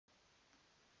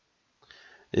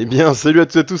Eh bien, salut à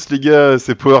toutes et à tous les gars,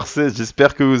 c'est Power16,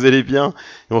 j'espère que vous allez bien.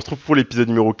 Et on se retrouve pour l'épisode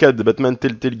numéro 4 de Batman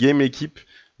Telltale Game, l'équipe.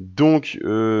 Donc,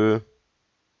 ouais,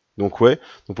 donc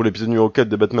pour l'épisode numéro 4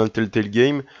 de Batman Telltale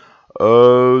Game.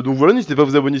 Donc voilà, n'hésitez pas à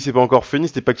vous abonner si c'est pas encore fait,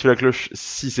 n'hésitez pas à activer la cloche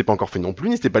si c'est pas encore fait non plus,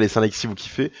 n'hésitez pas à laisser un like si vous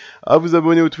kiffez, à vous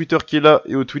abonner au Twitter qui est là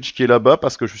et au Twitch qui est là-bas,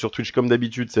 parce que je suis sur Twitch comme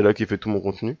d'habitude, c'est là qui fait tout mon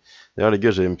contenu. D'ailleurs les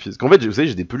gars, j'avais parce qu'en fait, vous savez,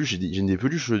 j'ai des peluches, j'ai des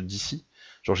peluches d'ici.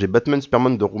 Genre j'ai Batman,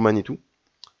 Superman de Roman et tout.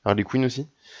 Harley Quinn aussi.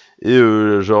 Et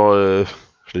je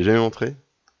l'ai jamais montré.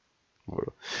 Voilà.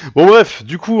 Bon bref,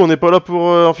 du coup on n'est pas là pour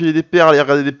enfiler des perles et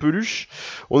regarder des peluches.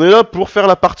 On est là pour faire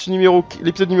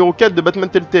l'épisode numéro 4 de Batman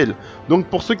Telltale. Donc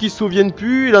pour ceux qui se souviennent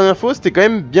plus, la dernière fois c'était quand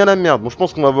même bien la merde. Bon je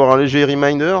pense qu'on va avoir un léger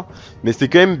reminder, mais c'était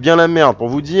quand même bien la merde. Pour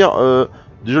vous dire,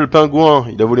 déjà le pingouin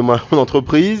il a volé mon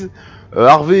entreprise.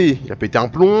 Harvey il a pété un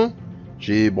plomb.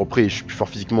 Bon après je suis plus fort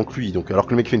physiquement que lui, donc alors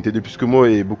que le mec fait une T2 plus que moi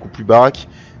et beaucoup plus baraque,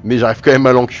 mais j'arrive quand même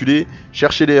à l'enculer,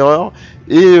 chercher l'erreur,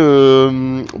 et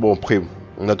bon après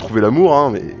on a trouvé l'amour, hein,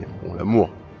 mais bon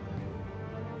l'amour,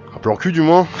 un plan cul du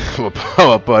moins, on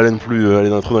va pas aller non plus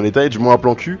aller trop dans les détails, du moins un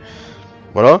plan cul,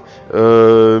 voilà,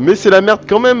 mais c'est la merde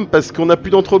quand même, parce qu'on a plus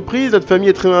d'entreprise, notre famille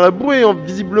est très dans la boue, et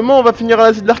visiblement on va finir à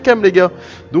l'asile d'Arkham les gars,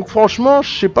 donc franchement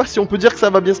je sais pas si on peut dire que ça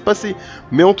va bien se passer,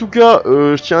 mais en tout cas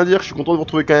je tiens à dire que je suis content de vous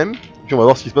retrouver quand même. Puis on va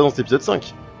voir ce qui se passe dans cet épisode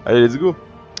 5. Allez, let's go.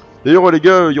 D'ailleurs, les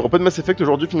gars, il n'y aura pas de Mass Effect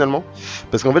aujourd'hui finalement.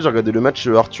 Parce qu'en fait, j'ai regardé le match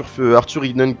Arthur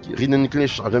Rinenkley,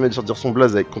 je ne jamais dire son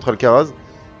blaze avec contre Alcaraz.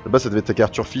 Là-bas, ça devait être avec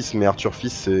Arthur Fils, mais Arthur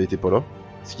Fils était pas là.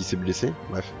 Parce qu'il s'est blessé.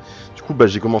 Bref. Du coup,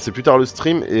 j'ai commencé plus tard le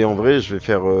stream. Et en vrai, je vais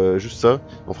faire juste ça.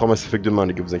 On fera Mass Effect demain,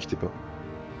 les gars, vous inquiétez pas.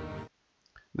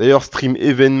 D'ailleurs, stream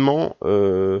événement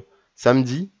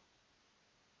samedi.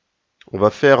 On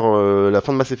va faire la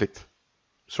fin de Mass Effect.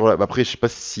 Après, je sais pas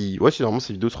si... Ouais, si normalement,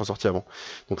 cette vidéo sera sortie avant.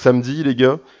 Donc samedi, les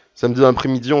gars, samedi dans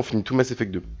l'après-midi, on finit tout Mass Effect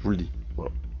 2. Je vous le dis.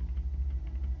 Voilà.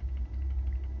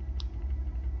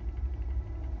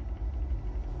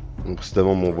 Donc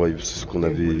précédemment, mon voix, c'est ce qu'on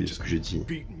avait... ce que j'ai dit.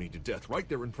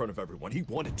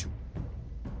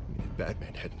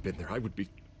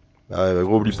 Ah ouais,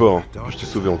 gros, oublie pas, hein. Je t'ai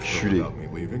sauvé, enculé.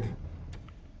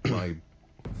 Je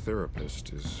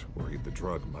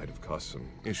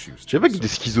savais pas qu'il était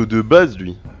schizo de base,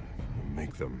 lui. Ouais,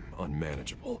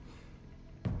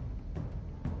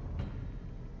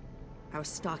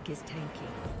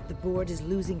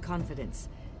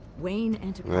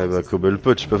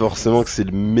 Cobblepot, je sais pas forcément que c'est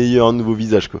le meilleur nouveau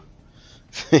visage, quoi.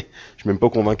 Je suis même pas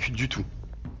convaincu du tout.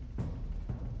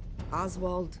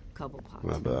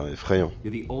 Ouais, effrayant.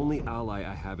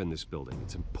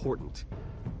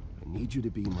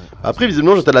 Après,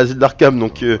 visiblement, j'étais à l'asile d'Arkham,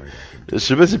 donc je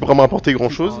sais pas s'il pourra me rapporter grand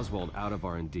chose.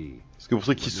 Parce que pour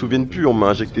ceux qui se souviennent plus, on m'a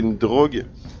injecté une drogue,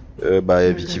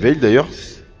 Vicky Vale d'ailleurs,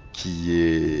 qui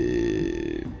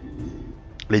est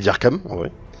Lady Arkham en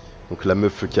vrai. Donc la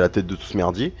meuf qui a la tête de tout ce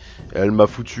merdier. Elle m'a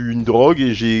foutu une drogue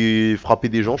et j'ai frappé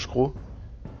des gens, je crois.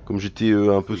 Comme j'étais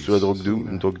un peu sur la drogue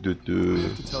une drogue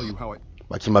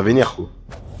qui m'a vénère, quoi.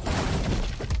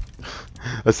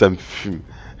 Ah, ça me fume.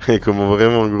 Comment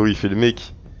vraiment gros il fait le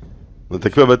mec. On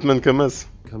attaque pas Batman comme as.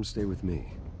 Vous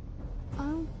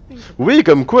voyez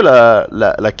comme quoi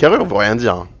la carrure veut rien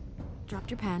dire. Hein.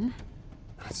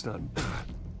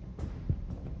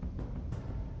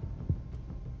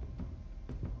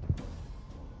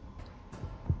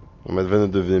 On va mettre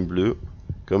devient bleu.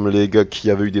 Comme les gars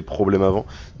qui avaient eu des problèmes avant.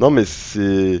 Non mais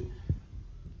c'est...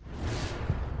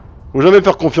 Faut jamais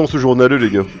faire confiance aux journaleux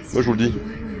les gars. Moi je vous le dis.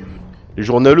 Les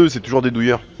journaleux c'est toujours des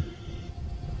douilleurs.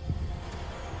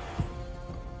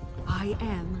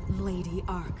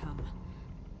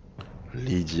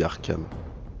 Lady Arkham.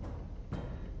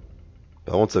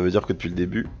 Par contre, ça veut dire que depuis le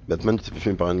début, Batman s'est fait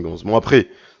filmer par une gonze. Bon, après,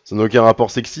 ça n'a aucun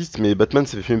rapport sexiste, mais Batman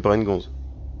s'est fait filmer par une gonze.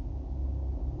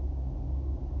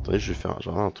 Attendez, je vais faire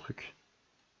genre un truc.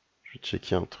 Je vais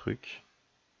checker un truc.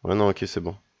 Ouais, non, ok, c'est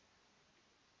bon.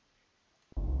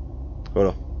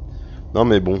 Voilà. Non,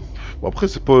 mais bon. Après,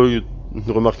 c'est pas une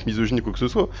remarque misogyne ou quoi que ce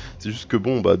soit. C'est juste que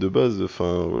bon, de base,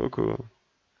 enfin, voilà quoi.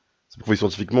 C'est prouvé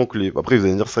scientifiquement que les... Après, vous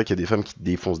allez me dire, c'est vrai qu'il y a des femmes qui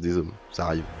défoncent des hommes. Ça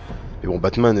arrive. Mais bon,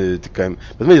 Batman était quand même...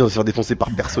 Batman, il va se faire défoncer par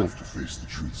personne.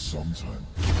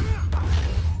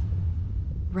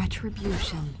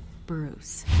 Retribution,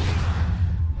 Bruce.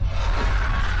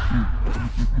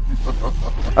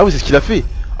 Ah ouais, c'est ce qu'il a fait.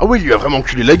 Ah ouais, il lui a vraiment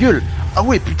enculé la gueule. Ah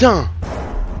ouais, putain.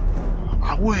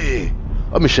 Ah ouais.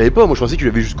 Ah mais je savais pas, moi je pensais qu'il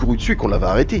lui avait juste couru dessus et qu'on l'avait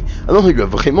arrêté. Ah non, il lui a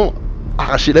vraiment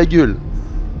arraché la gueule.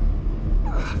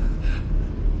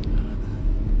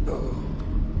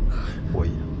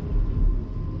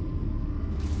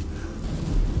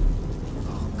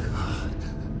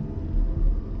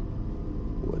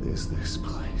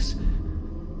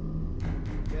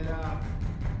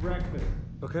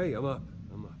 Okay, I'm up.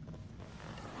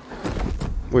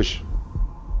 Wesh.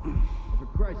 For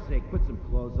Christ's sake, put some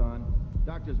clothes on.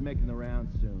 Doctor's making the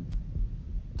rounds soon.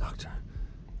 Doctor?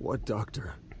 What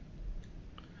doctor?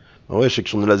 Ouais, je sais que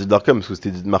je suis dans l'asile d'Arkham parce que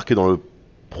c'était marqué dans le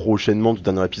prochainement du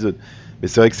dernier épisode. Mais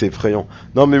c'est vrai que c'est effrayant.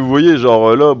 Non, mais vous voyez,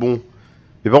 genre là, bon.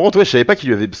 Mais par contre, ouais, je savais pas qu'il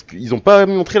lui avait. Parce qu'ils ont pas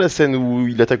montré la scène où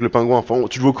il attaque le pingouin. Enfin,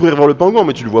 tu le vois courir vers le pingouin,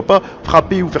 mais tu le vois pas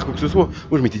frapper ou faire quoi que ce soit.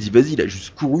 Moi, je m'étais dit, vas-y, il a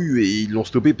juste couru et ils l'ont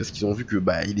stoppé parce qu'ils ont vu que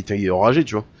bah il était enragé,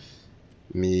 tu vois.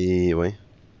 Mais ouais.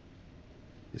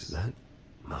 Is that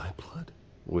my blood?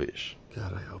 Wesh.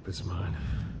 God, I hope it's mine.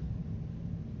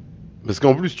 Parce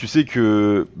qu'en plus, tu sais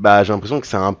que. Bah, j'ai l'impression que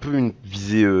c'est un peu une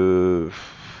visée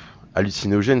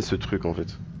hallucinogène ce truc en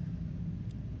fait.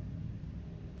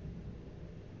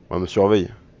 Ouais, me surveille.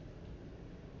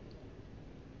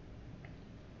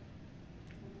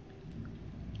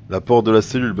 La porte de la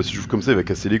cellule, bah si j'ouvre comme ça, il va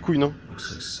casser les couilles, non?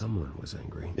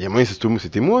 Il y a moyen que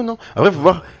c'était moi, non? Après, faut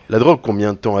voir la drogue,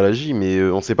 combien de temps elle agit, mais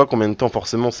on sait pas combien de temps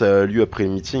forcément ça a lieu après le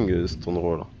meeting, cet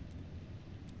endroit-là.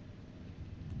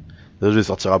 Là, je vais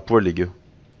sortir à poil, les gars.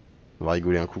 On va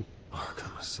rigoler un coup.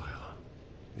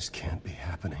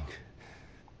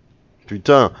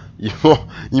 Putain,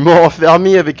 ils m'ont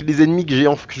enfermé avec les ennemis que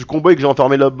je combats et que j'ai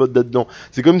enfermé là-dedans.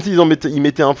 C'est comme s'ils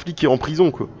mettaient un flic en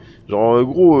prison, quoi. Genre,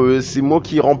 gros, c'est moi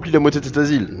qui remplis la moitié de cet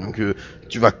asile. Donc,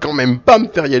 tu vas quand même pas me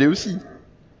faire y aller aussi.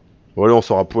 Bon, allez, on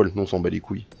sort à poil. Non, on s'en bat les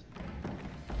couilles.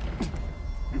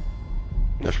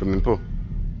 Là, je peux même pas. De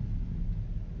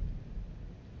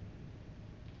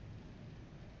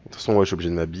toute façon, ouais, je suis obligé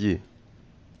de m'habiller.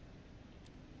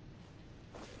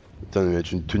 Putain, de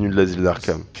mettre une tenue de l'asile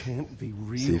d'Arkham.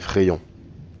 C'est effrayant.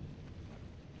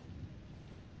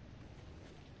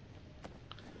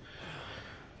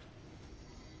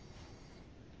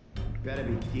 Better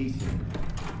be decent.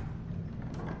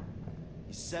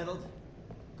 You settled?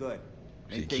 Good.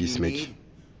 C'est qui ce mec?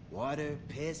 Water,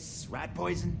 piss, rat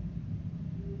poison?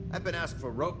 I've been asked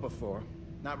for rope before.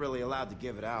 Not really allowed to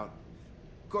give it out.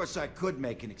 Of course, I could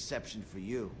make an exception for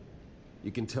you.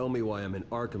 You can tell me why I'm in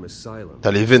Arkham Asylum.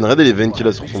 T'as les veines, regardez les veines qu'il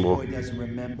a sur son bras.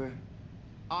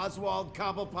 Oswald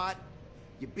Cobblepot,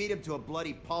 you beat him to a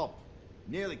bloody pulp.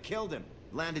 Nearly killed him.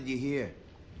 Landed you here.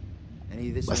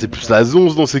 Bah c'est plus la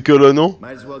zonze dans ces cas-là, non?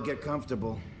 Might as well get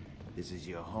comfortable. This is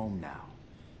your home now.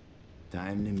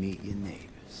 Time to meet your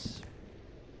neighbors.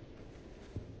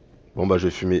 Bon bah je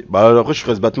vais fumer. Bah après je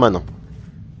ferai ce Batman. Hein.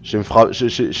 Je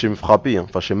vais me frapper, hein.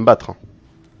 Enfin je vais me battre.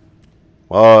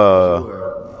 Hein.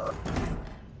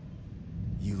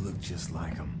 You look just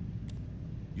like him.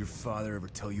 Your father ever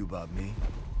tell you about me?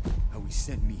 How he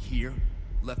sent me here?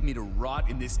 Left me to rot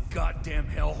in this goddamn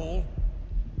hellhole?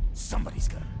 Somebody's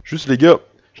got. Juste les gars,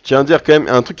 je tiens à dire quand même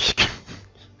un truc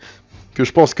que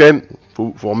je pense quand même,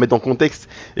 faut remettre en contexte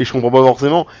et je comprends pas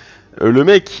forcément. Le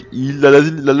mec, il a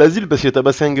l'asile parce qu'il a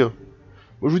tabassé un gars.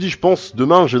 Moi je vous dis, je pense,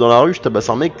 demain je vais dans la rue, je tabasse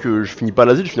un mec, je finis pas à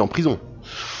l'asile, je finis en prison.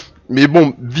 Mais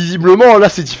bon, visiblement là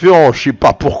c'est différent, je sais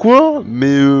pas pourquoi,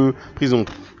 mais prison.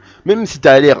 Même si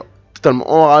t'as l'air totalement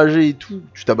enragé et tout,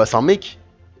 tu tabasses un mec,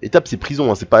 étape c'est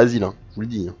prison, hein, c'est pas asile, hein, je vous le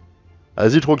dis. Hein.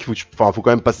 Asile, je crois qu'il faut, faut quand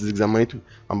même passer des examens et tout.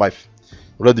 Enfin bref.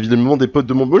 Là, évidemment, des potes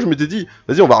de mon. Moi, je m'étais dit,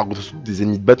 vas-y, on va raconter des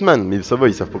ennemis de Batman. Mais ça va,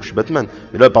 ils savent pas que je suis Batman.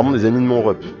 Mais là, apparemment, des ennemis de mon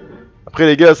rep. Après,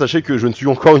 les gars, sachez que je ne suis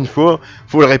encore une fois,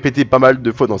 faut le répéter pas mal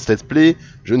de fois dans ce let's play,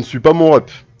 je ne suis pas mon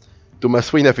rep. Thomas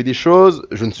Wayne a fait des choses,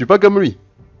 je ne suis pas comme lui.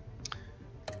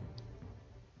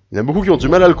 Il y en a beaucoup qui ont du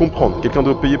mal à le comprendre. Quelqu'un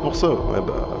doit payer pour ça. Ouais,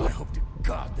 bah.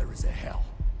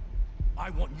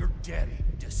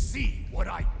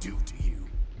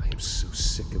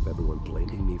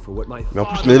 Mais en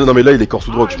plus, non mais là il est corps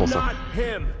sous drogue, je pense. Hein.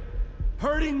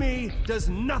 Hurting me does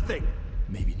nothing.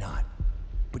 Maybe not,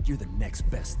 but you're the next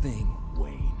best thing,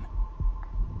 Wayne.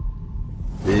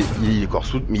 Mais il est corps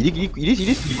sous, mais il est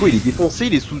quoi? Il est défoncé,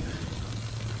 il est sous.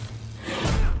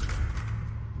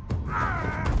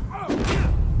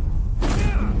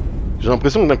 J'ai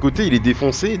l'impression que d'un côté il est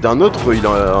défoncé, d'un autre il est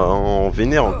en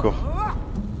vénère encore.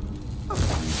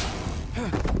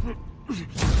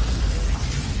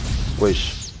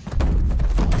 Wesh.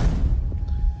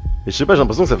 Et je sais pas, j'ai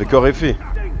l'impression que ça fait corps effet.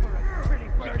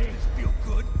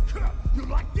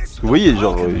 Vous voyez,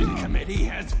 genre. Ouais,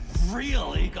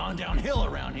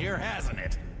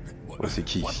 c'est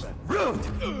qui ici?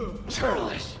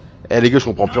 Eh les gars, je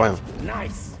comprends plus rien.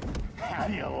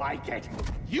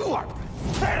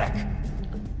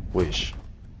 Wesh.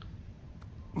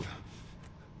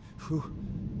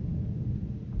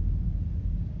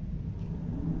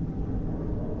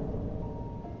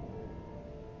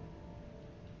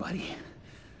 Buddy.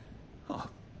 Oh,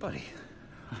 buddy.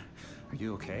 Are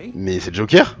you okay? Mais c'est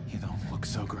Joker? You don't look look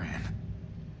so grand.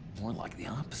 More like the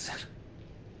opposite.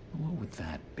 What would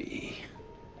that be?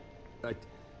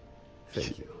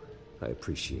 Thank you. I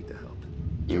appreciate the help.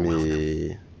 You're welcome.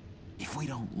 Mais... If we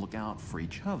don't look out for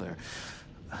each other,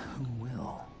 who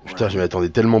will? Putain, je m'y attendais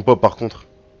tellement pas par contre.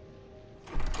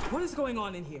 What is going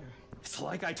on in here? It's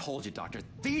like I told you, Doctor.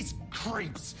 These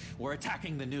creeps were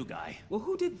attacking the new guy. Well,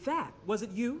 who did that? Was it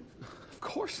you? Of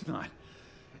course not.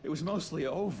 It was mostly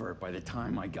over by the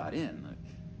time I got in.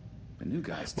 The new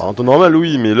guy's Bah, en temps normal,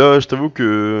 oui, mais là, je t'avoue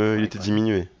que il était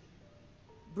diminué.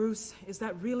 Bruce, is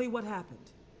that really what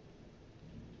happened?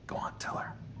 Go on, tell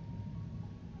her.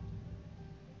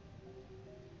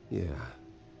 Yeah,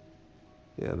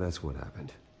 that's what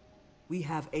happened. We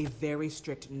have a very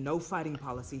strict no fighting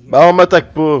policy here. Bah, on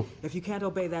m'attaque pas. If you can't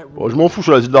obey that rule, Bon, je m'en fous, je suis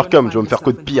sur la ville d'Arkham, tu vas me faire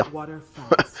quoi de pire? water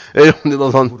fast. Eh, on est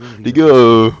dans un... Les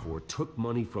gars, Took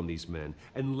money from these men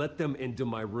and let them into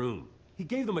my room. He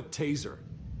gave them a taser.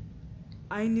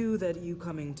 I knew that you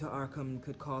coming to Arkham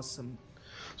could cause some.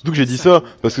 surtout que j'ai dit ça,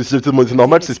 parce que si c'était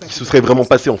normal, c'est ce qui se serait vraiment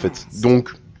passé en fait.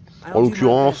 Donc, en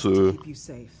l'occurrence...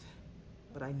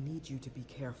 But I need you to be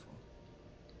careful.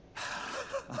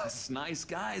 Us nice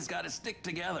guys gotta stick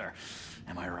together.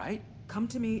 Am I right? Come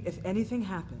to me if anything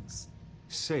happens.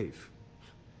 Safe.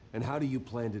 And how do you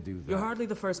plan to do that? You're hardly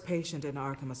the first patient in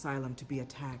Arkham Asylum to be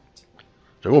attacked.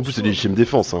 J'avoue, en plus, c'est légitime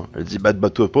défense. Hein. Elle dit,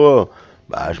 bats-toi pas.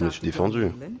 Bah, je me suis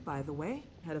défendu. By the way,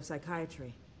 head of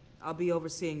psychiatry. I'll be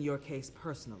overseeing your case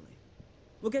personally.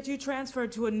 We'll get you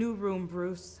transferred to a new room,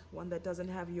 Bruce. One that doesn't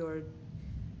have your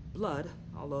blood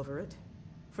all over it.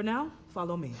 For now,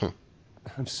 follow me.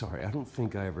 I'm sorry, I don't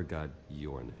think I ever got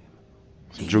your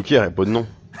name. Joker, il n'y a pas de nom.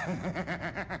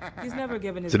 He's never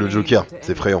given his C'est le name Joker, to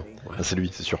c'est effrayant. anybody. Ah, c'est lui,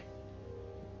 c'est sûr.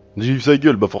 J'ai vu sa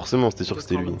gueule, bah forcément, c'était sûr que Just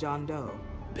c'était call lui. him John Doe.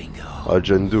 Bingo. Ah,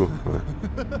 John Doe, ouais.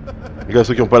 Les gars,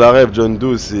 ceux qui ont pas la rêve, John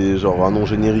Doe, c'est genre un nom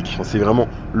générique. Enfin, c'est vraiment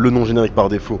le nom générique par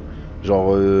défaut.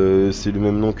 Genre, c'est le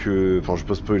même nom que... Enfin, je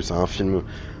peux spoil, c'est un film...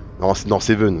 Non, c'est dans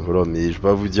Seven, voilà, mais je vais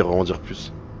pas vous dire, en dire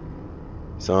plus.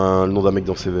 C'est le nom d'un mec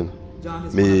dans Seven. John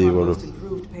is Mais one of our voilà. most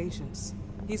improved patients.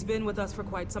 He's been with us for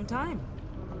quite some time.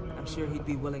 I'm sure he'd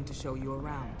be willing to show you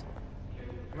around.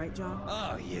 Right, John?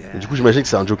 Oh yeah. Et du coup, j'imagine que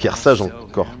c'est un Joker sage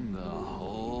encore.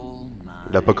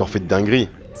 Il a pas encore fait de dinguerie.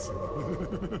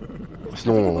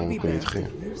 Sinon, on connaîtrait.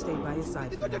 You stay by his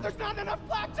side for now. There's not enough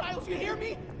black tiles, you hear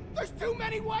me? There's too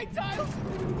many white tiles!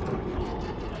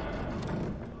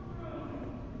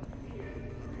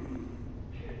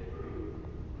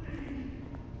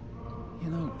 You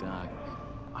know, Doc,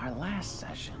 our last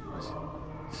session was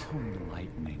so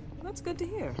enlightening. That's good to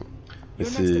hear. Et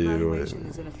Your next c'est... evaluation Ouais.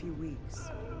 is in a few weeks.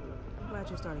 I'm glad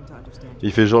you're starting to understand.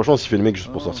 Il fait genre, je pense qu'il fait le mec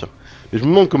juste pour sortir. Mais je me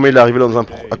demande comment il est arrivé dans un...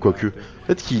 Ah, quoique.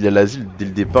 Peut-être qu'il a l'asile dès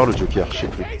le départ, le Joker, je sais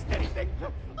plus. Taste anything!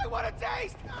 I want a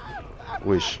taste!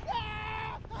 Wesh.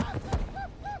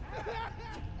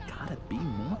 Gotta be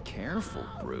more careful,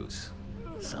 Bruce.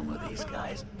 Some of these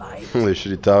guys bite. On est chez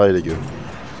les tarés, les gars.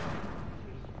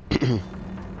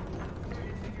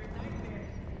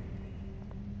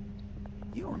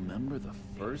 You remember the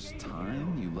first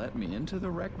time you let me into the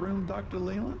rec room, Dr.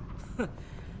 Leland?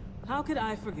 How could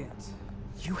I forget?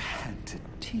 You had to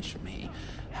teach me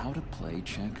how to play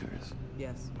checkers.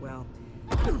 Yes, well,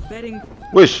 betting.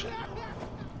 Wesh.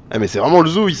 Ah, mais c'est vraiment le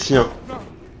zoo ici, hein.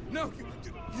 No,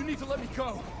 you need to let me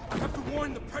go. I have to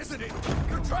warn the president.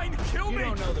 You're trying to kill me. You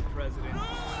don't know the president.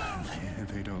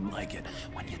 They don't like it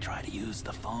when you try to use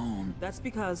the phone. That's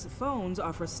because phones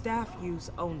are for staff use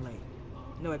only.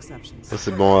 No exceptions. Ça,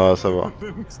 c'est bon à savoir.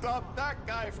 Stop that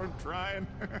guy from trying.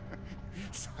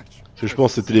 Parce que je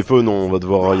pense que ces téléphones, on va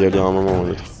devoir y aller à un moment ou un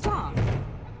autre. Stop.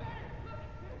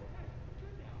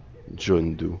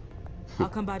 John Doe. I'll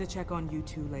come by to check on you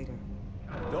two later.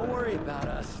 Don't worry about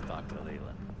us, Dr.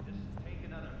 Leland. Just take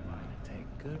another one. Take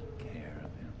good care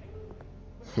of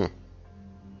him.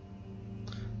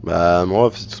 Bah,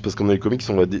 moi, si tout se passe comme dans les comics,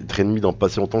 on va être ennemis dans pas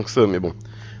si longtemps que ça, mais bon.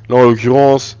 Là, en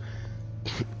l'occurrence,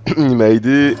 il m'a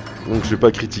aidé, donc je vais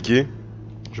pas critiquer.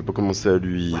 Je vais pas commencer à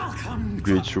lui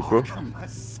gueuler dessus ou quoi.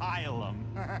 Asylum.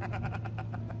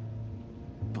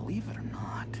 Believe it or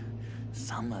not,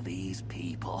 some of these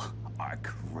people are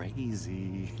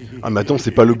crazy. Ah, mais attends,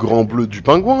 c'est pas le grand bleu du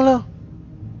pingouin, là?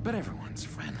 But everyone's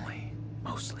friendly,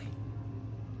 mostly.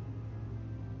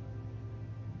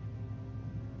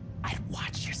 I'd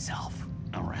watch yourself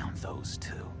around those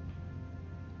two.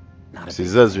 Not a C'est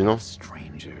big Zaz, fan non? of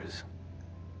strangers.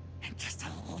 And just a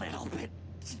little bit,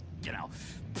 you know,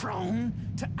 prone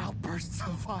to outbursts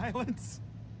of violence.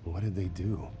 What did they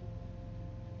do?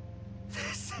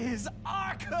 This is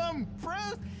Arkham,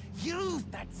 Bruce!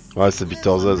 Ouais, c'est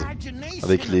Victor Zaz.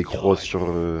 Avec les croix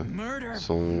sur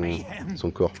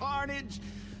son corps.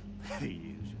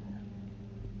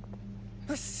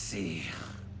 Let's see.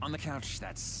 On the couch,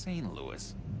 that's St.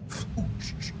 Louis.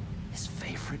 His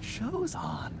favorite show's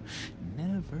on.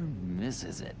 Never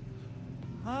misses it.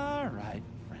 All right,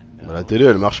 friend. Bah, la télé,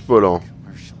 elle marche pas là.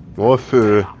 Bref,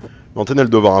 l'antenne, elle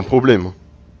doit avoir un problème.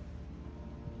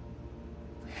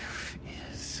 There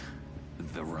is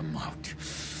the remote.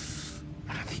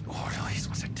 The orderlies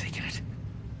must have taken it.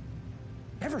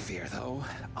 Never fear, though.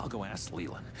 I'll go ask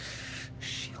Leland.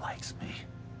 She likes me.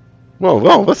 Ouais,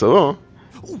 en vrai, ça va. Hein.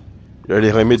 Il a les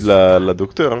aimé de la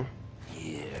docteure. Hein.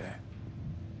 Here.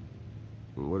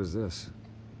 What is this?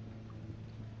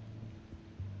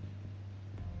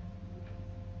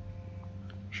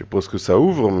 Je sais pas ce que ça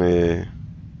ouvre, mais...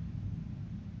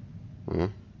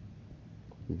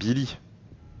 Billy.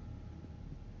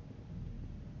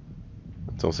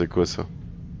 Attends, c'est quoi ça?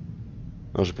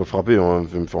 Non, j'ai pas frappé, on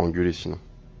va me faire engueuler sinon.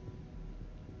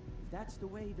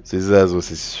 C'est Zaz,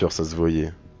 c'est sûr, ça se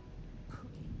voyait.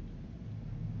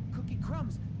 Cookie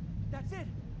crumbs. That's it.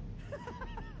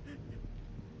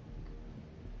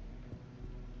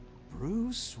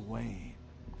 Bruce Wayne.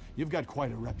 You've got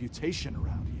quite a reputation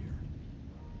around here.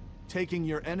 Taking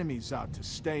your enemies out to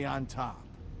stay on top.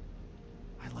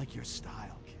 I like your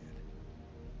style, kid.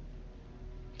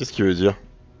 Qu'est-ce qu'il veut dire?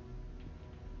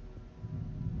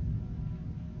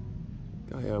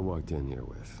 Guy I walked in here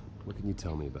with. What can you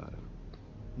tell me about him?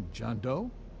 John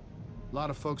Doe? A lot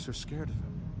of folks are scared of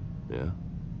him. Yeah?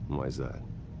 Why is that?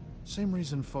 Same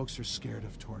reason folks are scared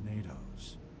of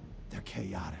tornadoes. They're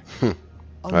chaotic. Ouais.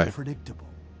 Unpredictable.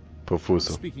 Pas faux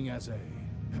ça. Speaking as a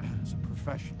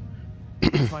professional,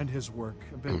 I find his work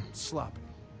a bit sloppy.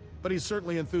 But he's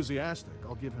certainly enthusiastic,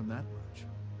 I'll give him that much.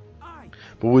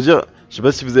 Pour vous dire, je sais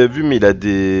pas si vous avez vu, mais il a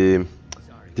des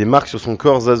marques sur son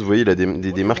corps, Zaz, vous voyez, il a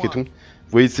des marques et tout.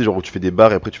 Vous voyez, c'est genre où tu fais des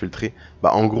barres et après tu fais le trait.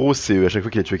 Bah en gros, c'est à chaque fois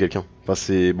qu'il a tué quelqu'un. Enfin,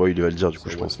 c'est... Bon, il va le dire du coup,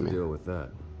 je pense, mais...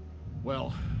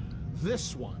 Well,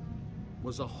 this one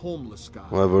was a homeless guy.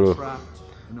 Ouais, voilà. Trapped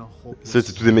in a hopeless...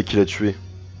 C'est tous des mecs qu'il a tués.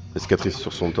 Les cicatrices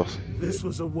sur son torse. This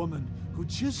was a woman who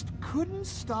just couldn't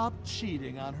stop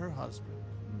cheating on her husband.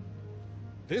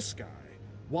 This guy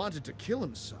wanted to kill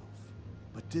himself,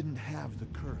 but didn't have the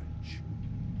courage.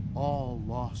 All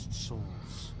lost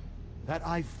souls that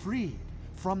I freed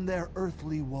from their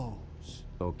earthly woes.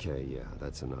 Okay, yeah,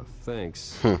 that's enough.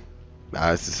 Thanks.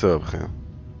 Bah c'est ça après. Hein.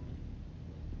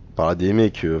 On parle des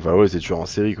mecs, enfin ouais, c'est tueur en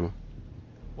série quoi.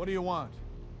 What do you want?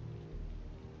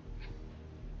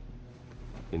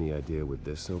 Any idea what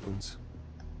this opens?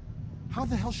 How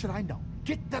the hell should I know?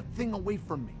 Get that thing away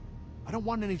from me. I don't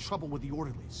want any trouble with the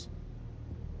orderlies.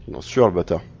 Non, sûr le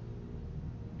bâtard.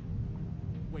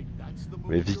 Wait, that's the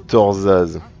Mais Victor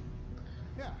Zaz.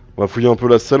 On va fouiller un peu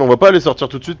la salle. On va pas aller sortir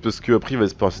tout de suite parce que après il va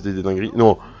se passer des dingueries.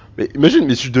 Non, mais imagine,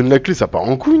 mais si je donne la clé, ça part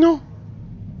en couille, non?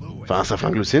 Enfin, ça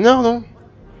flingue le scénar, non?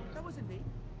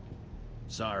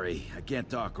 Sorry, I can't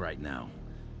talk right now.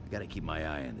 I gotta keep my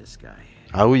eye on this guy.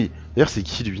 Ah oui, d'ailleurs c'est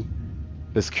qui lui?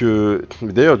 Parce que...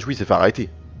 Mais d'ailleurs du coup il s'est fait arrêter.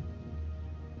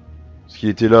 Parce qu'il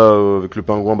était là avec le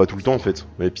pingouin bah, tout le temps en fait.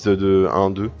 L'épisode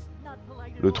 1, 2.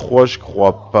 Le 3 je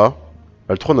crois pas.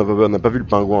 Bah, le 3 on n'a pas vu le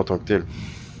pingouin en tant que tel.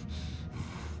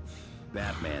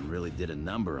 Batman really did a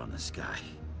number on this guy.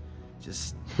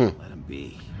 Just let him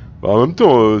be. Bah en même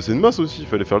temps c'est une masse aussi, il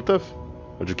fallait faire le taf.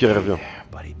 Le Joker il revient.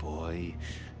 Buddy boy,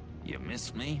 you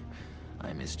missed me?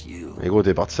 I missed you. Et gros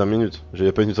t'es parti 5 minutes,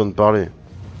 j'avais pas eu le temps de parler.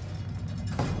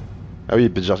 Ah oui,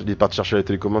 il est parti chercher la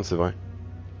télécommande, c'est vrai.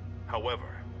 However,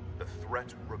 the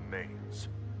threat remains.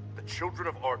 The children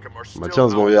of Arkham are still Bah tiens,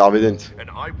 c'est bon, il y a Harvey Dent. and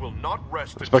I will not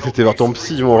rest J'espère que until c'était vers ton these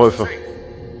psy, streets mon are ref. safe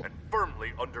and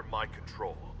firmly under my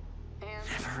control.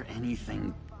 Never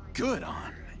anything good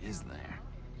on, is there?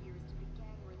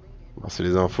 Bah, c'est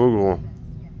les infos, gros.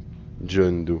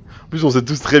 John Doe. En plus, on sait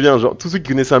tous très bien, genre, tous ceux qui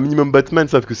connaissent un minimum Batman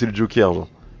savent que c'est le Joker, genre.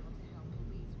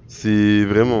 C'est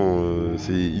vraiment...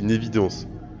 c'est une évidence.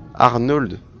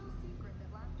 Arnold.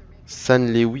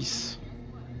 San Lewis.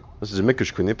 C'est des mecs que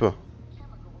je connais pas.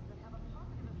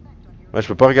 Ouais, je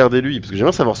peux pas regarder lui, parce que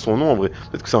j'aimerais savoir son nom en vrai.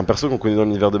 Peut-être que c'est un perso qu'on connaît dans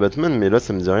l'univers de Batman, mais là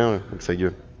ça me dit rien avec sa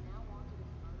gueule.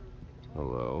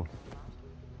 Hello.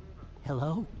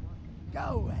 Hello? Go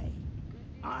away.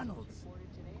 Arnold.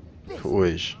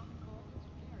 Wesh.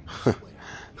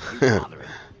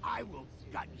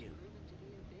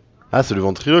 Ah, c'est le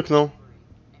ventriloque, non?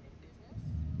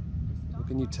 What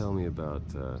can you tell me about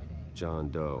John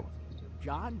Doe?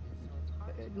 John?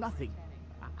 Nothing.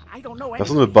 I don't know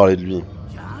Personne ne veut parler de lui.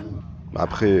 John? Bah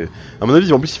après, à mon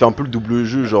avis, en plus il fait un peu le double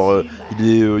jeu, genre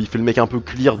il fait le mec un peu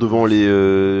clear devant les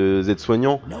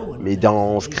aides-soignants, mais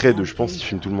dans Scred, je pense qu'il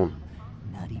filme tout le monde.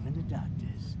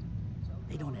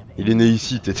 Il est né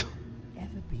ici, peut-être.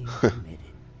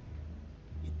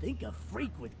 Think a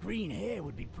freak with green hair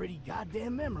would be pretty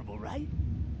goddamn memorable, right?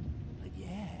 But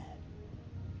yeah,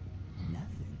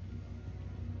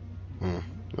 nothing.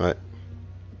 Ouais.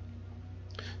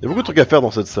 Il y a beaucoup de trucs à faire dans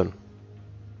cette salle.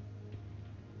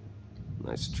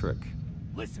 Nice trick.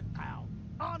 Listen, pal.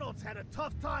 Arnold's had a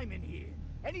tough time in here,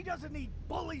 and he doesn't need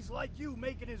bullies like you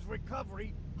making his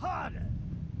recovery harder.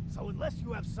 So unless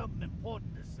you have something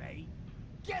important to say,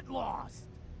 get lost.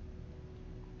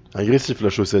 Agressif la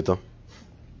chaussette, hein.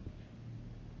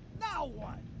 Now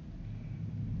what?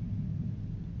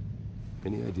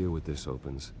 Any idea what this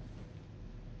opens?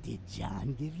 Did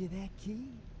John give you that key?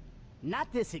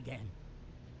 Not this again.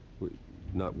 Wait,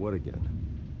 not what again?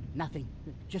 Nothing.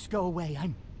 Just go away.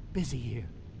 I'm busy here.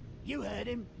 You heard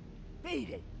him. Beat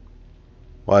it.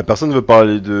 Ouais, personne veut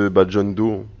parler de John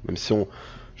Doe, même si on...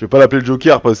 Je vais pas l'appeler le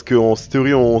Joker parce qu'en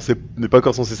théorie on n'est pas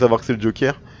encore censé savoir que c'est le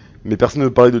Joker. Mais personne ne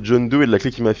veut parler de John Doe et de la clé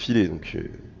qui m'a filé, donc...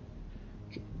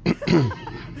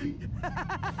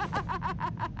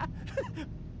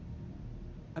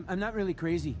 I'm not really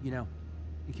crazy, you know,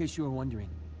 in case you were wondering.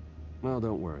 Well,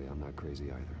 don't worry, I'm not crazy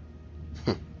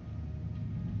either.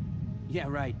 Yeah,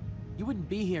 right. You wouldn't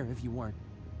be here if you weren't.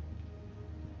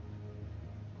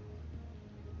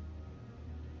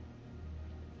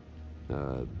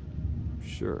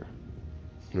 Sure.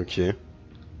 Ok.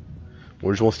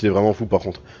 Bon, je pense qu'il est vraiment fou par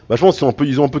contre. Bah, je pense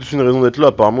qu'ils ont un peu tous une raison d'être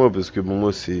là par moi, parce que bon,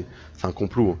 moi c'est un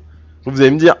complot. Donc, vous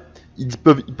allez me dire, ils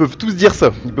peuvent tous dire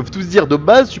ça. Ils peuvent tous dire de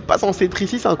base, je suis pas censé être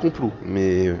ici, c'est un complot.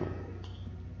 Mais.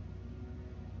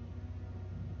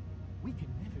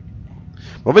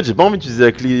 En fait, j'ai pas envie d'utiliser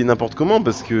la clé n'importe comment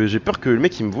parce que j'ai peur que le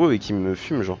mec il me voit et qu'il me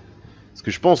fume, genre. Parce que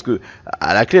je pense que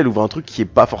à la clé elle ouvre un truc qui est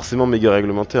pas forcément méga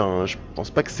réglementaire. Hein. Je pense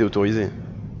pas que c'est autorisé.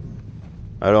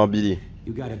 Alors, Billy.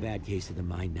 You got a bad case of the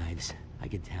mind knives. I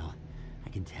can tell. I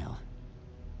can tell.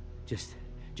 Just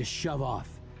shove off,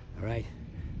 all right?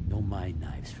 No mind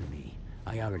knives for me.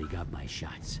 I already got my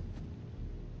shots.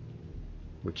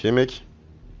 Ok, mec.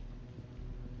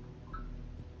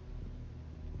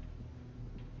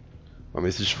 Ah,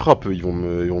 mais si je frappe, ils vont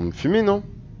me fumer, non?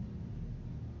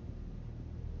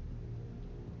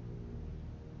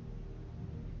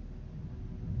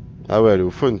 Ah ouais, elle est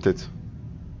au phone, peut-être.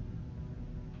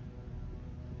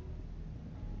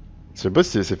 Je sais pas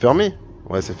si c'est fermé.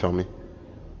 Ouais, c'est fermé.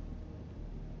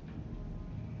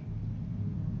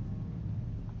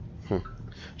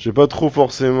 Je sais pas trop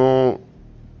forcément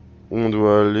où on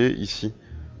doit aller, ici.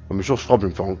 Oh, mais je frappe, je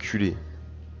vais me faire enculer.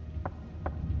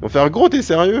 On va faire gros, t'es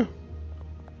sérieux?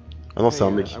 Ah non, c'est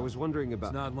un mec. I was wondering It's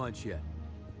about... not lunch yet.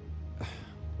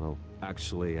 Well,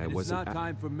 actually, I And it's wasn't... not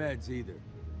time for meds either.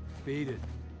 Beat it.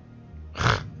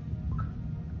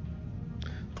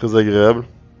 Très agréable.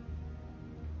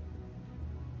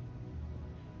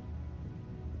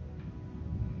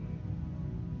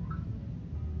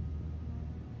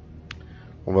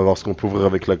 On va voir ce qu'on peut ouvrir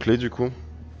avec la clé du coup.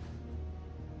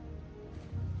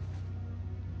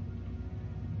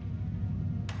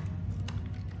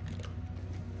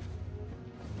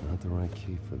 Not the right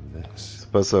key for this.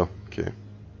 C'est pas ça, ok.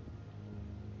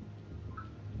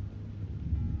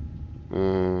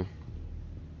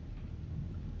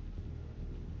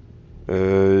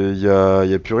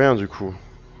 Y a plus rien du coup.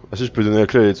 Ah si, je peux donner la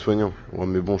clé à l'aide-soignant. Ouais,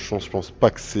 mais bon, je pense pas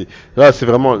que c'est... Là, c'est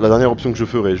vraiment la dernière option que je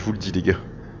ferai, je vous le dis les gars.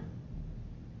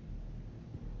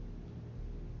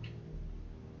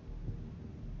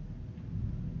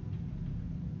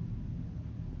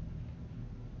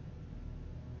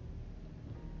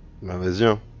 Bah vas-y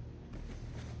hein.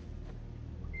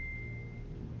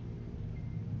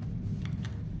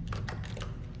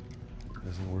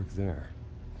 Doesn't work there.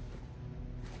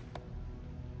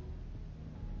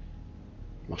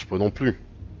 Marche pas non plus.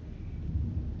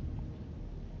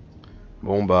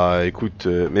 Bon bah écoute,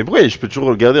 mais ouais, je peux toujours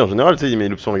regarder en général, tu sais, il met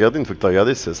l'option regarder, une fois que t'as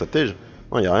regardé, ça tège.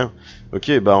 Non, y a rien. Ok,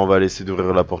 bah on va laisser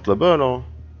d'ouvrir la porte là-bas alors.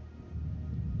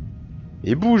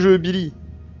 Et bouge Billy.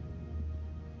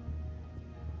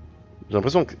 J'ai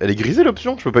l'impression qu'elle est grisée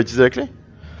l'option, je peux pas utiliser la clé.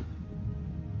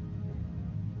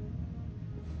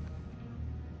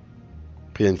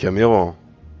 Après y a une caméra. Hein.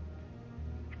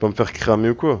 Je vais pas me faire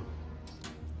cramer ou quoi.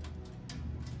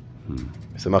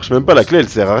 Mais ça marche même pas, la clé elle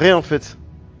sert à rien en fait.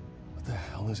 What the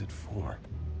hell is it for?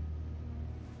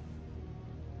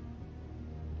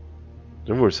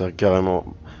 J'avoue, elle sert carrément...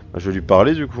 Bah, je vais lui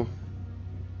parler du coup.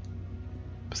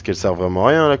 Parce qu'elle sert vraiment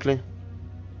à rien la clé.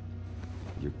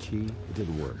 Your key, it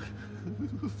didn't work.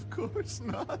 Of course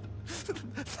not.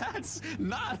 That's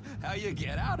not how you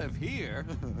get out of here.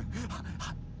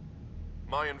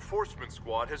 My enforcement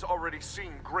squad has already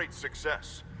seen great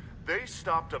success. They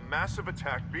stopped a massive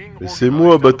attack being Mais c'est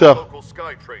moi, organized at a bâtard. local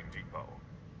SkyTrain depot.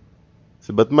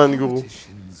 C'est Batman, gros.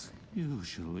 Politicians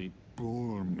usually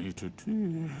bore me to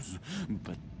tears,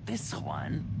 but this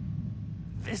one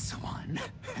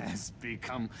has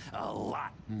become a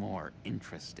lot more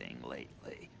interesting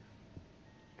lately.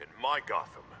 In my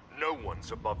Gotham, no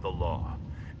one's above the law,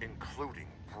 including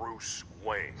Bruce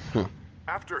Wayne.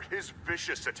 After his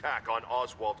vicious attack on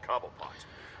Oswald Cobblepot,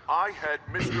 I had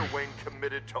Mr. Wayne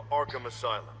committed to Arkham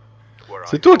Asylum.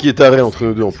 C'est toi qui es taré entre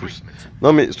nous deux en plus.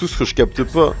 Non mais tout ce que je capte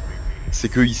pas, c'est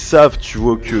qu'ils savent, tu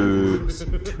vois que...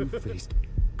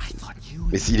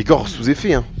 Mais il est encore sous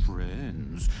effet, hein.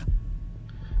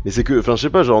 Mais c'est que, enfin je sais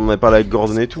pas, genre on en a parlé avec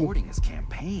Gordon et tout.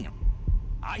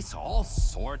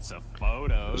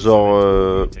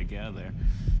 Genre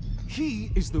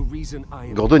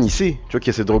Gordon il sait, tu vois qu'il y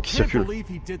a cette drogue qui circule.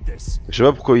 Je sais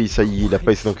pas pourquoi il a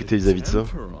pas essayé d'enquêter vis-à-vis de ça.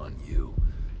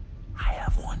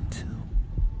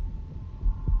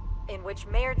 In which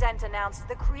Mayor Dent announced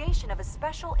the creation of a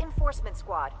special enforcement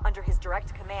squad under his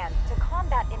direct command to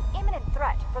combat an imminent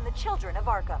threat from the children of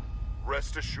Arkham.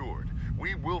 Rest assured,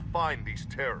 we will find these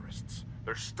terrorists,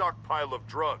 their stockpile of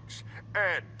drugs,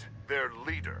 and their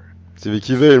leader, C'est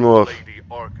Vicky Vale, moi. Lady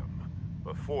Arkham,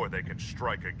 before they can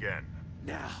strike again.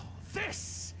 Now,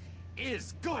 this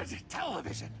is good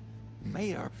television.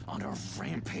 Mayor on a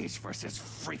rampage versus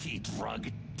freaky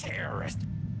drug terrorist.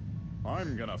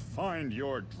 I'm gonna find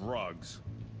your drugs.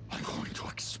 I'm going to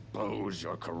expose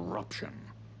your corruption.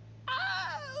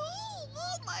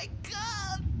 Oh my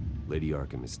god! Lady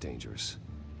Arkham is dangerous.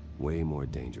 Way more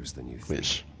dangerous than you think.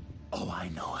 Wesh. Oh, I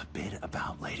know a bit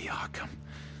about Lady Arkham.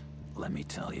 Let me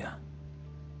tell you.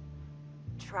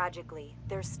 Tragically,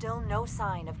 there's still no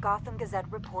sign of Gotham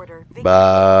Gazette reporter Vicky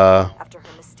Bah... after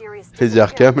her mysterious Fais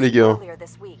Arkham, les gars. earlier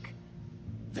this week.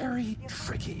 Very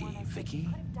tricky, Vicky.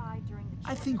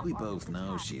 I think we both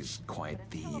know she's quite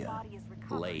the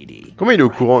lady. Comment il est au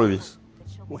courant, lui?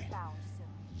 Wait,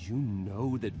 you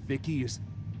know that Vicky is...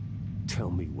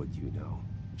 Tell me what you know.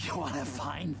 You wanna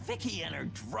find Vicky and her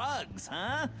drugs,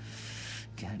 huh?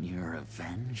 Get your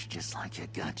revenge just like you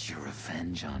got your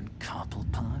revenge on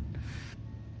Cobblepot?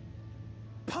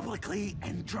 Publicly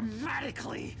and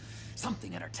dramatically!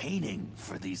 Something entertaining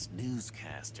for these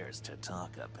newscasters to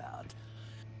talk about.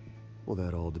 Well,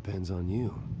 that all depends on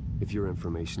you. If your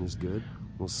information is good,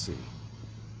 we'll see.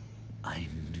 I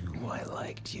knew I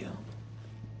liked you.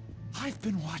 I've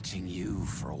been watching you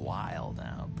for a while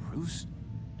now, Bruce.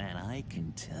 And I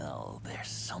can tell there's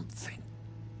something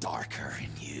darker in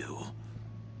you.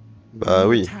 Bah oui.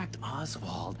 When you attacked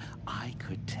Oswald, I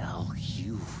could tell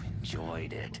you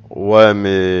enjoyed it. Ouais,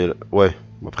 mais... Ouais,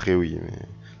 après oui, mais...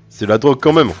 C'est la drogue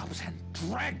quand même.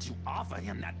 Dragged you off of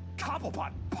him, that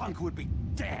Cobblepot punk would be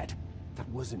dead. That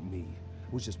wasn't me.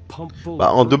 It was just pumped full.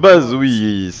 Bah en de base,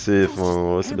 oui, c'est...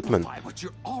 Enfin, c'est Batman.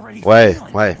 Ouais,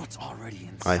 ouais. Ouais,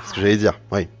 c'est ce que j'allais dire,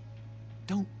 ouais.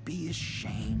 Don't be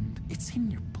ashamed. It's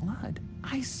in your blood.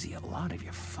 I see a lot of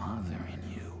your father in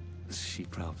you. She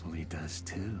probably does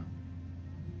too.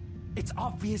 It's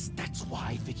obvious that's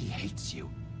why Vicky hates you.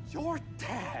 Your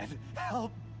dad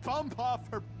helped bump off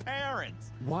her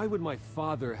parents. Why would my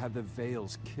father have the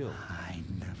Vales killed? I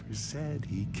never said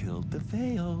he killed the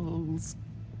Vales.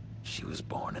 She was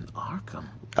born in Arkham.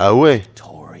 Ah ouais.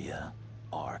 Victoria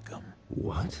Arkham.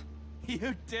 What?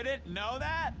 You didn't know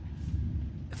that?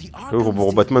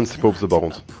 Pour Batman, c'est pas ouf, par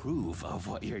contre. Approve of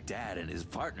what your dad and his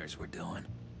partners were doing.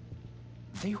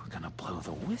 They were gonna blow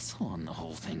the whistle on the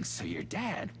whole thing, so your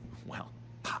dad, well,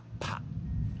 pop, pop.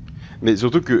 Mais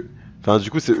surtout que... Enfin,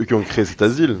 du coup, c'est eux qui ont créé cet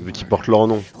asile, vu qu'ils portent leur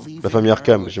nom. La famille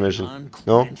Arkham, j'imagine.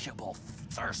 Non?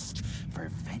 Thirst for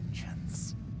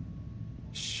vengeance.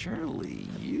 Surely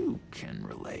you can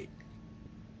relate.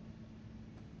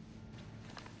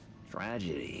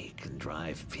 Tragedy can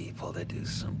drive people to do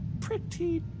some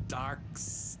pretty dark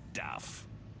stuff.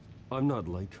 I'm not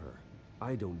like her.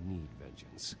 I don't need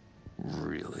vengeance.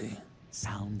 Really?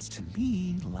 Sounds to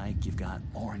me like you've got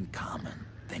more in common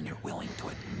than you're willing to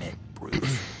admit,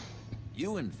 Bruce.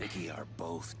 You and Vicky are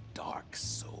both dark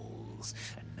souls,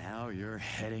 and now you're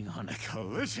heading on a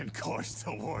collision course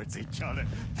towards each other.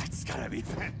 That's gotta be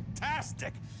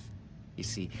fantastic! You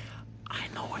see, I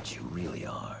know what you really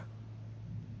are.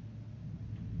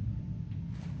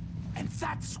 And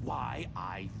that's why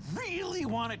I really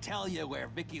want to tell you where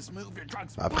Vicky's moved her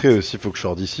drugs. Après aussi, faut que je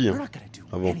sorte d'ici. Hein.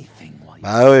 Ah bon.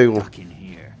 Ah ouais, gros.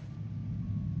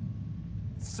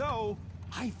 So,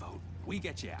 I vote we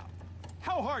get you out.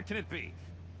 How hard can it be?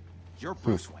 You're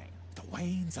Bruce Wayne. The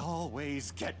Waynes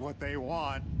always get what they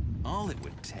want. All it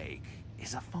would take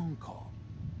is a phone call.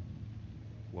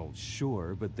 Well,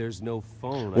 sure, but there's no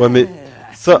phone. Ouais, mais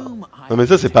ça... Non, mais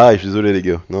ça, c'est pareil, je suis désolé, les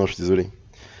gars. Non, je suis désolé.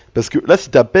 Parce que là,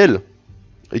 si t'appelles,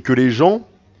 et que les gens,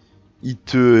 ils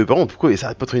te... Par contre, pourquoi ça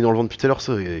arrête pas de tourner dans le vent depuis tout à l'heure,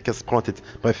 ça, et casse, prend la tête.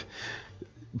 Bref.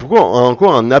 Pourquoi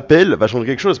encore un appel va changer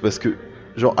quelque chose? Parce que,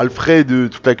 genre, Alfred,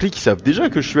 toute la clique, ils savent déjà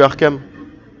que je suis Arkham.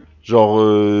 Genre,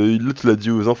 l'autre l'a dit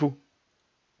aux infos.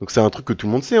 Donc c'est un truc que tout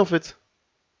le monde sait, en fait.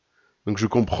 Donc je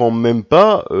comprends même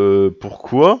pas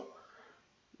pourquoi...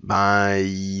 Ben,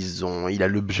 j'ai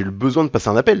le besoin de passer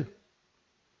un appel.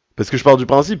 Parce que je pars du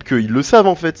principe qu'ils le savent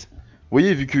en fait. Vous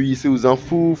voyez, vu qu'il sait aux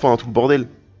infos, enfin tout le bordel.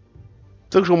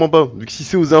 C'est ça que je comprends pas. Vu que si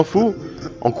c'est aux infos,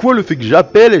 en quoi le fait que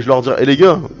j'appelle et je leur dis, les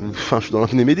gars, enfin je suis dans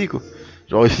venez m'aider quoi.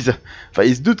 Genre,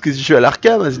 ils se doutent que si je suis à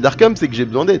l'Arkham, c'est que j'ai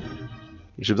besoin d'aide.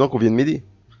 J'ai besoin qu'on vienne m'aider.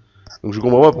 Donc je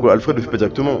comprends pas pourquoi Alfred le fait pas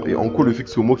directement. Et en quoi le fait que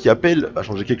c'est moi qui appelle va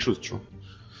changer quelque chose, tu vois.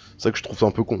 C'est ça que je trouve ça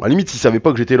un peu con. À la limite, s'ils savaient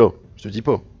pas que j'étais là, je te dis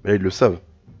pas. Mais là, ils le savent.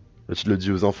 Là, tu le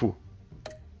dis aux infos.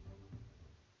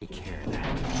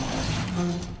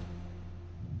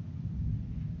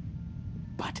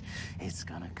 But it's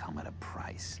gonna come at a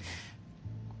price.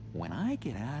 When I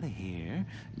get out of here,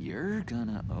 you're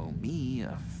gonna owe me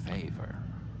a favor.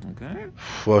 Okay?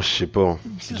 Ouais, je sais pas.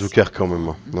 C'est Joker quand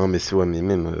même. Non, mais c'est ouais, mais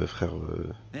même frère.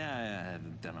 Yeah, I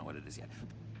don't know what it is yet.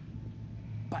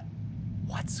 But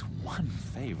what's one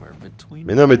favor between?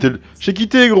 Mais non, mais t'es. J'ai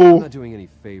quitté, gros.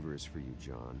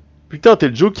 Putain, t'es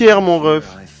le Joker, mon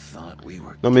ref.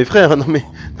 Non mais frère, non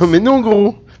mais non,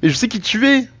 gros. Mais je sais qui tu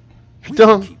es.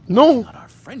 Putain, non.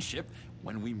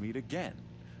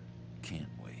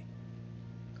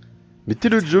 Mais t'es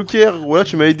le Joker, voilà,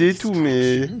 tu m'as aidé et tout,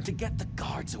 mais...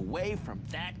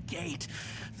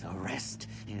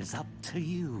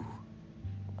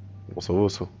 Bon, ça va,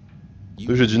 ça.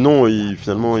 J'ai dit non, et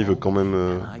finalement, il veut quand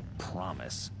même...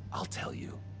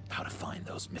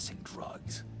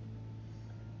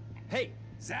 Hey,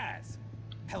 Zaz!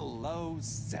 Hello,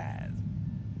 Zaz.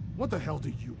 What the hell do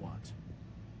you want?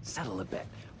 Settle a bet.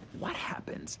 What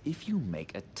happens if you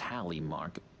make a tally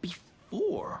mark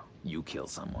before you kill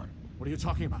someone? What are you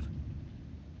talking about?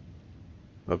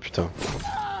 Oh putain.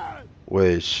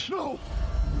 Wesh. No,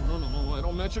 I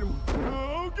don't match anymore.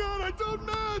 Oh god, I don't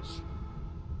match!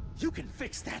 You can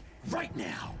fix that right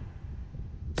now.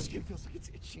 Skin feels like it's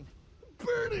itching.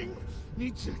 Burning!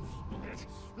 Need to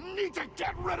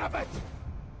get rid of it!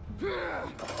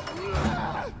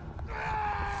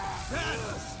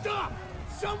 Stop!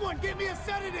 Someone give me a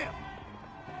sedative!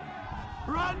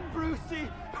 Run, Brucey!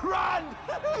 Run!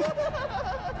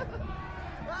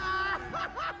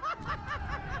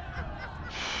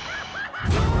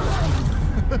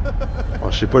 Oh,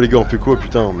 je sais pas les gars, on fait quoi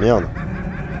putain, merde.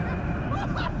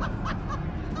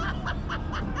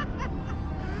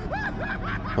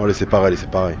 Non, laissez pareil, laissez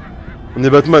pareil. On est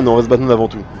Batman, on reste Batman avant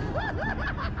tout.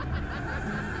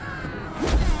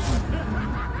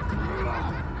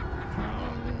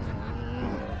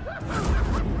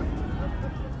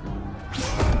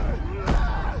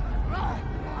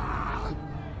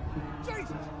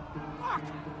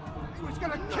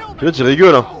 Puis là tu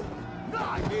rigoles hein.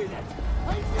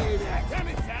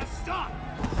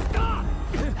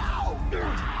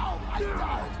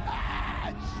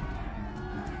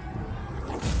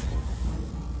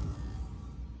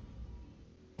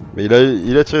 Mais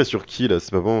il a tiré sur qui là,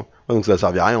 c'est pas bon. Ah, donc ça a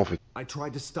servi à rien en fait. I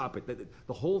tried to stop it.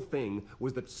 The whole thing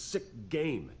was that sick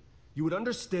game. You would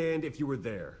understand if you were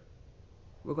there.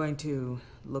 We're going to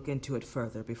look into it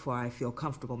further before I feel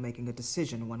comfortable making a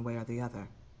decision one way or the other.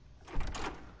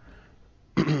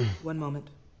 One moment.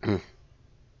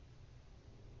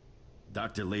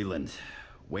 Dr. Leland,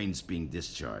 Wayne's being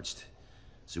discharged.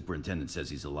 Superintendent says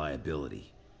he's a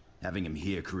liability. Having him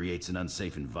here creates an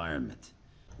unsafe environment.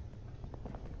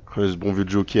 Ouais, ce bon vieux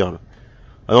Joker là.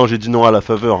 Ah non, j'ai dit non à la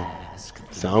faveur.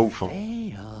 C'est un ouf hein.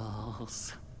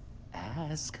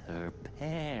 Ask her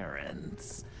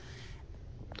parents.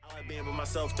 Being with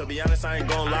myself, to be honest, I ain't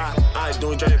gon' lie. I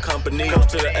do enjoy your company. Close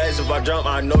to the edge, if I jump,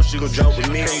 I know she gon' jump with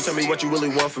me. Can you tell me what you really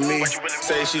want from me?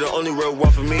 Say she the only real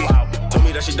one for me. Told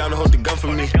me that she down to hold the gun for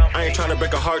me. I ain't tryna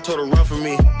break her heart, told her run for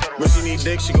me. When she need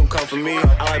dick, she gon' come for me.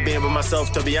 I like being with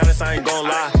myself, to be honest, I ain't gon'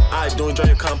 lie. I do enjoy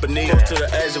your company. Close to the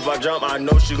edge, if I jump, I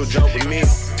know she gon' jump with me.